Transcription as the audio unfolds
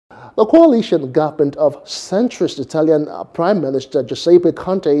The coalition government of centrist Italian Prime Minister Giuseppe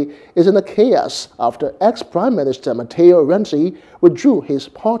Conte is in a chaos after ex-Prime Minister Matteo Renzi withdrew his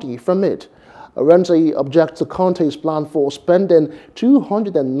party from it. Renzi objects to Conte's plan for spending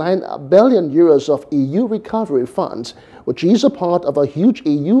 209 billion euros of EU recovery funds, which is a part of a huge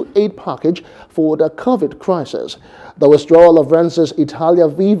EU aid package for the COVID crisis. The withdrawal of Renzi's Italia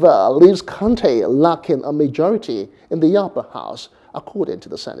Viva leaves Conte lacking a majority in the upper house, according to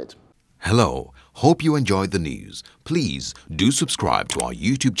the Senate. Hello, hope you enjoyed the news. Please do subscribe to our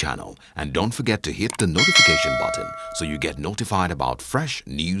YouTube channel and don't forget to hit the notification button so you get notified about fresh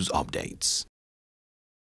news updates.